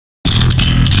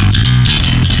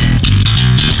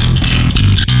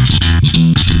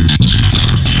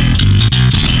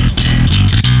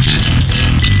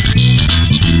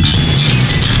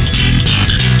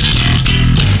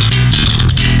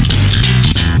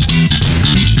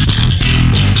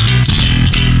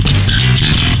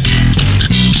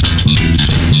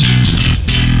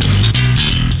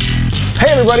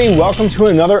everybody, welcome to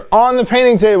another On the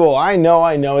Painting Table. I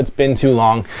know it's been too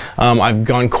long. I've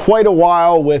gone quite a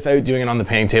while without doing it on the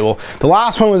painting table. The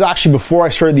last one was actually before I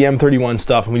started the M31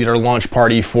 stuff and we did our launch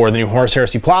party for the new Horus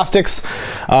Heresy plastics.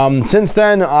 Since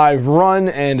then, I've run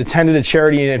and attended a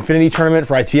charity and Infinity tournament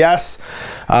for ITS.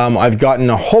 I've gotten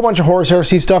a whole bunch of Horus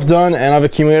Heresy stuff done and I've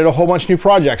accumulated a whole bunch of new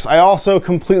projects. I also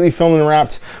completely filmed and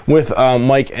wrapped with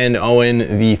Mike and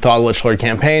Owen the Thought of the Lich Lord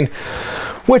campaign,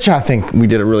 which I think we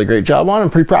did a really great job on.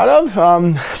 I'm pretty proud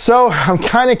of. So I'm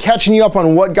kind of catching you up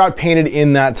on what got painted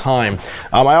in that time.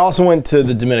 I also went to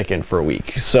the Dominican for a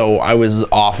week, so I was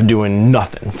off doing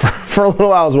nothing for a little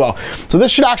while as well. So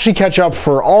this should actually catch up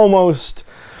for almost,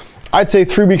 I'd say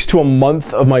 3 weeks to a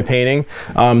month of my painting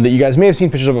that you guys may have seen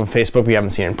pictures of on Facebook, but you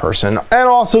haven't seen in person. And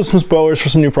also some spoilers for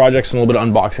some new projects and a little bit of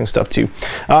unboxing stuff too.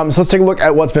 So let's take a look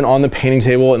at what's been on the painting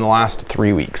table in the last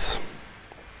 3 weeks.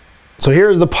 So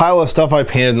here's the pile of stuff I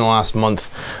painted in the last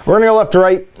month. We're gonna go left to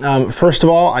right. First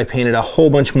of all, I painted a whole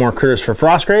bunch more critters for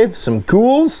Frostgrave, some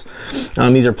ghouls.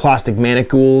 These are plastic manic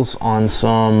ghouls on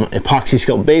some epoxy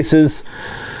sculpt bases.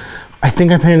 I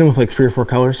think I painted them with like 3 or 4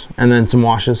 colors and then some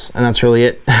washes, and that's really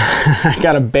it. I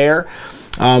got a bear.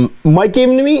 Mike gave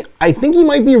him to me. I think he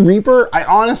might be a Reaper. I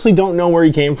honestly don't know where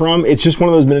he came from. It's just one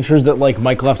of those miniatures that like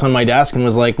Mike left on my desk and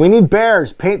was like, we need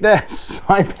bears, paint this. So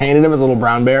I painted him as a little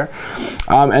brown bear.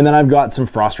 And then I've got some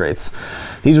frost wraiths.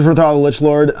 These are for Thought of the Lich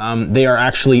Lord. They are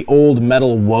actually old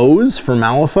metal woes for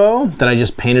Malifaux that I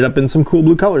just painted up in some cool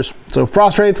blue colors. So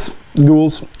frost wraiths,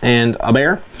 ghouls, and a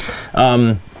bear.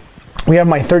 We have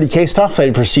my 30K stuff that I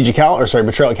did for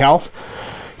Betrayal at Calth.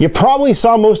 You probably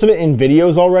saw most of it in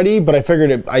videos already, but I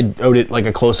figured I owed it like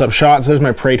a close-up shot. So there's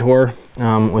my Praetor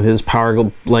with his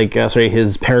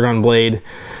his Paragon blade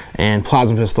and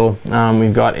plasma pistol.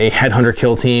 We've got a headhunter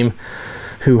kill team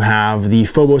who have the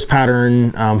Phobos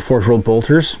pattern forge rolled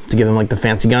bolters to give them like the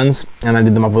fancy guns, and I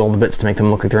did them up with all the bits to make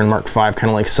them look like they're in Mark V, kind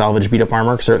of like salvage beat up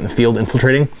armor because they're in the field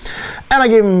infiltrating. And I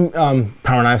gave them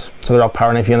power knives, so they're all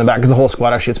power knifey on the back because the whole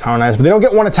squad actually gets power knives, but they don't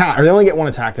get one attack, or they only get one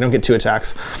attack. They don't get 2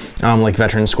 attacks like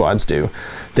veteran squads do.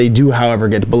 They do, however,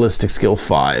 get ballistic skill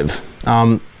 5.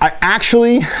 I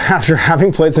actually, after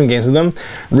having played some games with them,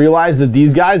 realized that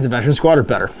these guys, the veteran squad, are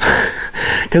better.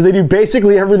 Because they do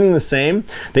basically everything the same.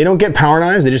 They don't get power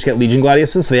knives, they just get Legion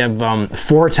Gladiuses. So they have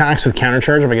 4 attacks with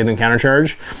countercharge if I give them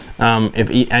countercharge,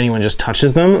 if anyone just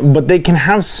touches them. But they can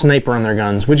have sniper on their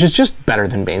guns, which is just better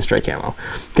than Bane Strike ammo.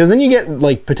 Because then you get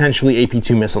like potentially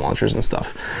AP2 missile launchers and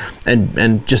stuff.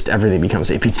 And just everything becomes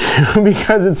AP2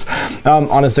 because it's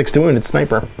on a 6 to wound, it's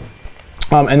sniper.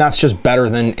 And that's just better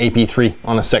than AP3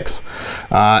 on a 6.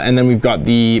 And then we've got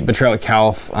the Betrayal at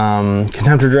Calth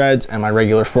Contemptor Dreads and my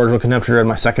regular Forge Roll Contemptor Dread,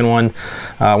 my second one.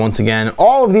 Once again,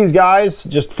 all of these guys,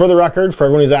 just for the record, for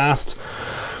everyone who's asked,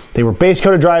 they were base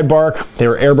coated Dryad Bark, they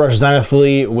were airbrushed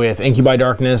zenithally with Incubi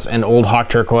Darkness and Old Hawk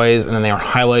Turquoise, and then they are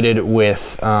highlighted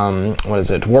with,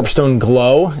 Warpstone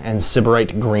Glow and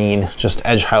Sybarite Green, just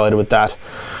edge highlighted with that.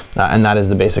 And that is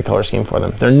the basic color scheme for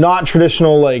them. They're not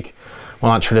traditional, like,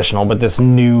 well, not traditional, but this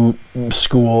new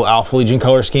school Alpha Legion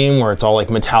color scheme where it's all like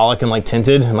metallic and like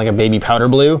tinted and like a baby powder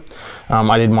blue.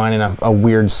 I did mine in a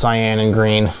weird cyan and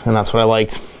green, and that's what I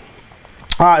liked.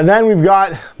 Then we've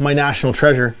got my national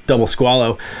treasure, Double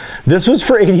Squallow. This was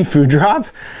for 80 food drop.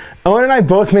 Owen and I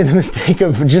both made the mistake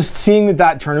of just seeing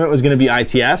that tournament was going to be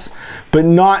ITS, but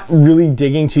not really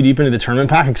digging too deep into the tournament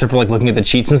pack, except for like looking at the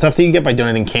cheats and stuff that you get by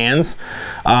donating cans,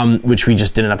 which we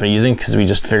just didn't end up using because we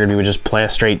just figured we would just play a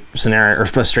straight scenario or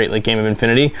a straight like game of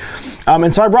Infinity.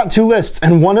 And so I brought 2 lists,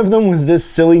 and one of them was this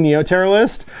silly Neo-Terror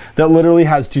list that literally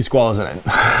has 2 Squallows in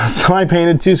it. So I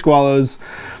painted 2 Squallows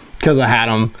because I had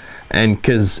them, and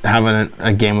because having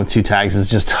a game with 2 tags is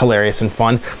just hilarious and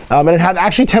fun. And it had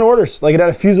actually 10 orders. Like, it had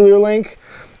a Fusilier link,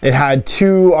 it had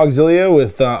 2 Auxilia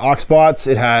with Oxbots,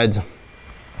 it had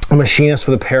a Machinist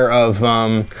with a pair of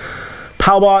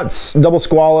Palbots, Double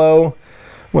Squallow.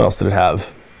 What else did it have?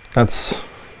 That's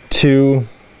 2,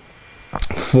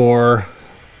 4,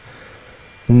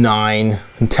 9,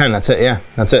 and 10. That's it. Yeah,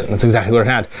 that's it. That's exactly what it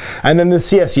had. And then the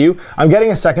CSU. I'm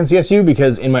getting a second CSU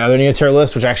because in my other Neo-Terror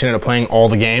list, which I actually ended up playing all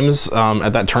the games at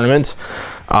that tournament,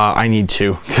 I need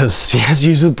 2 because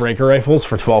CSUs with breaker rifles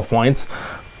for 12 points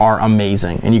are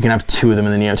amazing, and you can have 2 of them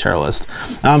in the Neo-Terror list.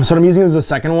 So what I'm using as the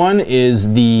second one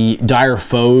is the Dire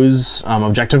Foes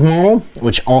objective model,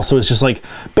 which also is just like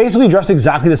basically dressed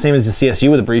exactly the same as the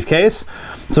CSU with a briefcase.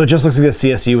 So it just looks like a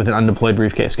CSU with an undeployed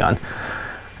briefcase gun.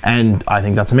 And I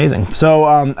think that's amazing. So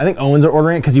I think Owens are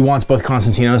ordering it because he wants both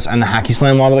Constantinos and the Hacky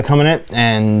Slam model that come in it.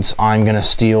 And I'm going to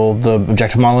steal the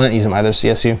objective model in it using my other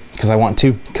CSU because I want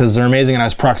to, because they're amazing. And I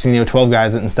was proxying the O12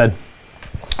 guys instead.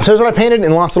 So here's what I painted in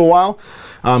the last little while.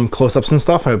 close-ups and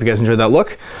stuff. I hope you guys enjoyed that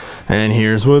look. And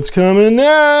here's what's coming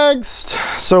next.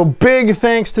 So big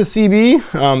thanks to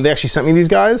CB. They actually sent me these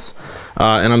guys,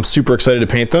 and I'm super excited to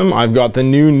paint them. I've got the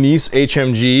new Nice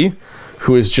HMG,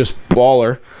 who is just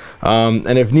baller.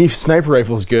 And if Nice Sniper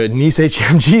Rifle is good, Nice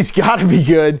HMG's gotta be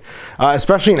good,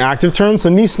 especially in active terms. So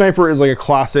Nice Sniper is like a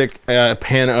classic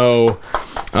Pan-O,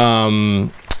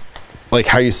 like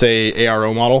how you say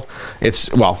ARO model. It's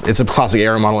a classic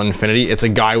ARO model in Infinity. It's a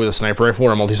guy with a sniper rifle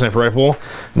or a multi-sniper rifle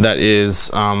that is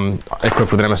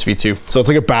equipped with an MSV2. So it's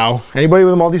like a bow. Anybody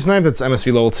with a multi-snipe that's MSV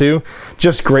level 2,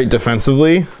 just great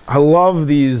defensively. I love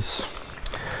these,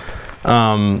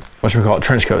 what should we call it,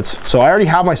 trench coats. So I already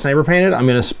have my sniper painted. I'm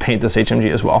gonna paint this HMG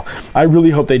as well. I really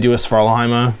hope they do a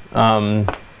Svartalheim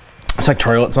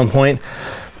sectorial at some point,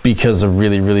 because I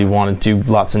really want to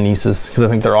do lots of Nices, because I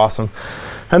think they're awesome.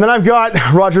 And then I've got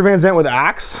Roger Van Zant with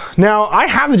Axe. Now, I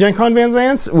have the Gen Con Van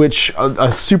Zants, which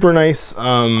a super nice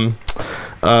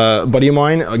buddy of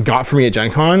mine got for me at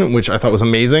Gen Con, which I thought was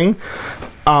amazing.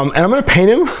 And I'm gonna paint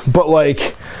him, but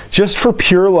like, just for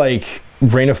pure like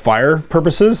Rain of Fire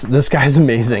purposes, this guy's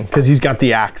amazing, because he's got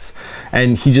the axe,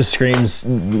 and he just screams,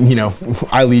 you know,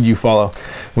 I lead, you follow,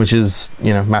 which is,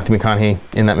 you know, Matthew McConaughey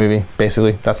in that movie.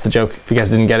 Basically, that's the joke. If you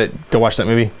guys didn't get it, go watch that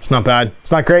movie. It's not bad.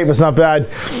 It's not great, but it's not bad.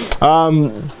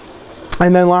 And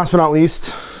then last but not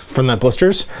least, from the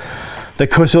blisters, the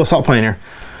Coastal Assault Pioneer.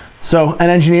 So an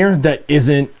engineer that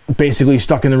isn't basically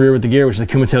stuck in the rear with the gear, which the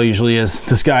Kumatail usually is.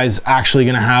 This guy's actually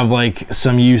gonna have like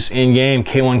some use in game.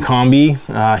 K1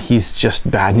 Combi, he's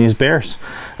just bad news bears.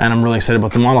 And I'm really excited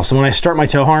about the model. So when I start my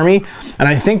Toha army, and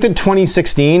I think that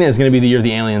 2016 is gonna be the year of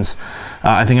the aliens.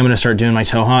 I think I'm gonna start doing my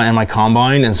Toha and my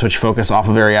Combine and switch focus off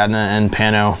of Ariadna and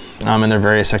Pano and their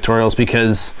various sectorials,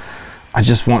 because I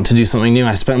just want to do something new.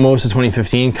 I spent most of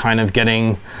 2015 kind of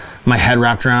getting my head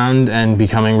wrapped around and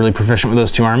becoming really proficient with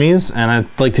those two armies, and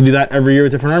I'd like to do that every year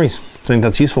with different armies. I think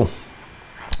that's useful.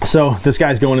 So this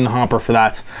guy's going in the hopper for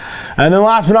that. And then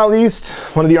last but not least,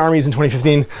 one of the armies in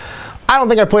 2015 I don't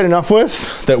think I played enough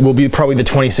with, that will be probably the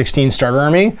 2016 starter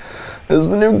army, is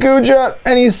the new Guja,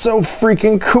 and he's so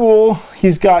freaking cool.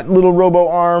 He's got little robo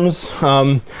arms,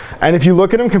 and if you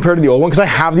look at him compared to the old one, because I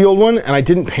have the old one and I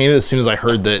didn't paint it as soon as I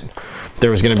heard that there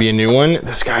was going to be a new one,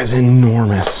 this guy's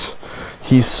enormous.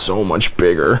 He's so much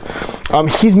bigger.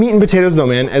 He's meat and potatoes though,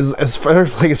 man. As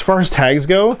far as tags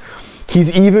go,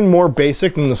 he's even more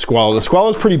basic than the Squall. The Squall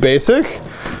is pretty basic,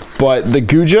 but the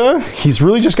Guja, he's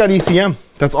really just got ECM.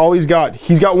 That's all he's got.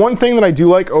 He's got one thing that I do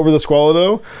like over the Squall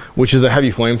though, which is a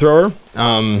heavy flamethrower.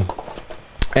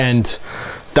 And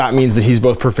that means that he's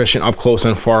both proficient up close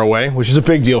and far away, which is a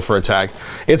big deal for a tag.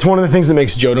 It's one of the things that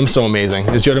makes Jodam so amazing,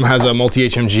 is Jodam has a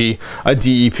multi-HMG, a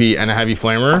DEP, and a heavy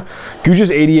flamer. Guja's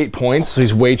 88 points, so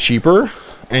he's way cheaper,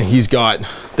 and he's got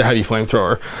the heavy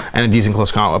flamethrower and a decent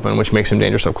close combat weapon, which makes him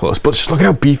dangerous up close. But just look at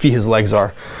how beefy his legs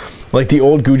are. Like the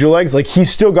old Guja legs, like he's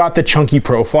still got the chunky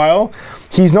profile.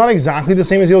 He's not exactly the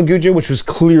same as the old Guja, which was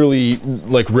clearly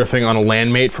like riffing on a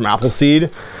landmate from Appleseed,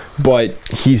 but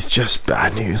he's just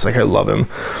bad news. Like I love him.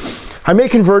 I may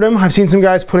convert him. I've seen some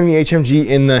guys putting the HMG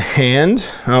in the hand,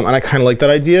 and I kind of like that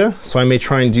idea, so I may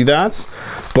try and do that,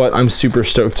 but I'm super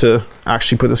stoked to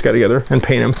actually put this guy together and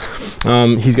paint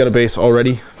him. He's got a base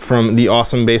already from the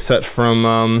awesome base set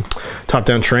from Top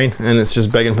Down Terrain, and it's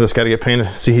just begging for this guy to get painted.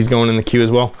 See, he's going in the queue as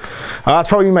well. That's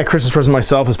probably my Christmas present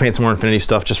myself, is paint some more Infinity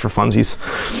stuff just for funsies.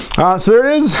 So there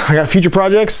it is. I got future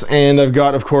projects, and I've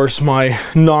got, of course, my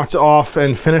knocked off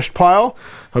and finished pile.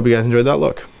 Hope you guys enjoyed that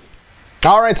look.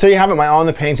 All right, so you have it, my on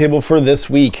the painting table for this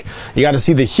week. You got to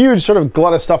see the huge sort of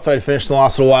glut of stuff that I finished in the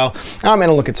last little while, and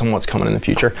a look at some of what's coming in the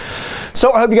future.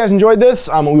 So I hope you guys enjoyed this.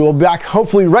 We will be back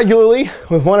hopefully regularly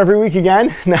with one every week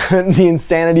again. The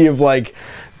insanity of like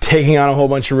taking on a whole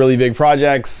bunch of really big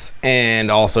projects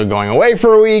and also going away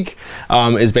for a week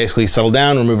is basically settled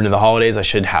down. We're moving to the holidays. I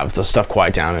should have the stuff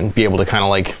quiet down and be able to kind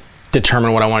of like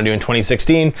determine what I want to do in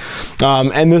 2016,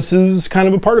 and this is kind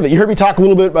of a part of it. You heard me talk a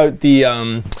little bit about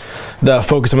the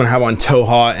focus I'm going to have on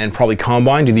Toha and probably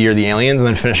Combine, do the Year of the Aliens, and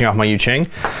then finishing off my Yu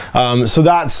Ching. So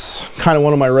that's kind of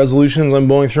one of my resolutions I'm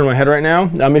going through in my head right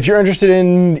now. If you're interested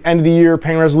in end of the year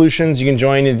painting resolutions, you can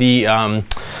join the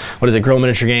what is it, Guerrilla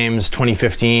Miniature Games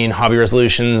 2015 Hobby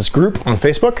Resolutions group on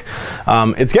Facebook.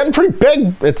 It's getting pretty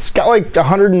big. It's got like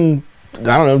 100 and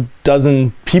I don't know,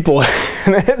 dozen people in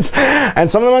it,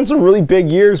 and some of them on some really big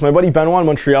years. My buddy Benoit in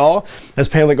Montreal has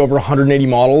painted like over 180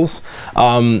 models.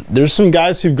 There's some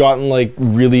guys who've gotten like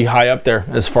really high up there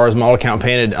as far as model count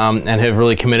painted, and have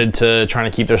really committed to trying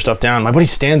to keep their stuff down. My buddy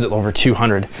stands at over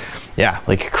 200. Yeah,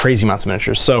 like crazy amounts of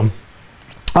miniatures. So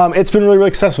it's been really,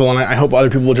 really successful, and I hope other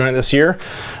people will join it this year.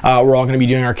 We're all going to be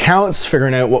doing our counts,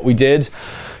 figuring out what we did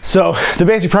So the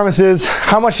basic premise is,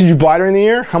 how much did you buy during the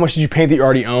year? How much did you paint that you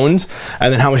already owned?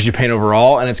 And then how much did you paint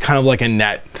overall? And it's kind of like a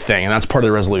net thing, and that's part of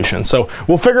the resolution. So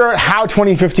we'll figure out how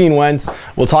 2015 went.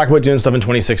 We'll talk about doing stuff in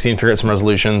 2016, figure out some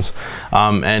resolutions,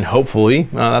 and hopefully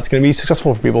that's gonna be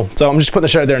successful for people. So I'm just putting the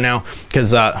shit out there now,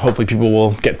 because hopefully people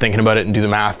will get thinking about it and do the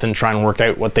math and try and work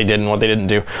out what they did and what they didn't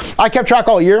do. I kept track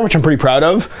all year, which I'm pretty proud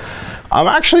of. I'm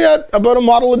actually at about a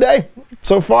model a day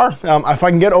so far. If I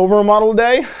can get over a model a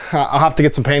day, I'll have to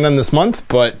get some paint done this month,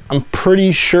 but I'm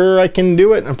pretty sure I can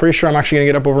do it. I'm pretty sure I'm actually gonna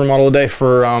get up over a model a day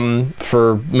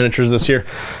for miniatures this year.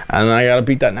 And then I gotta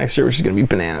beat that next year, which is gonna be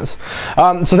bananas.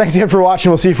 So thanks again for watching.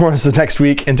 We'll see you for us next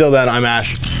week. Until then, I'm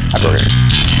Ash. Happy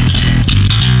Wargaming.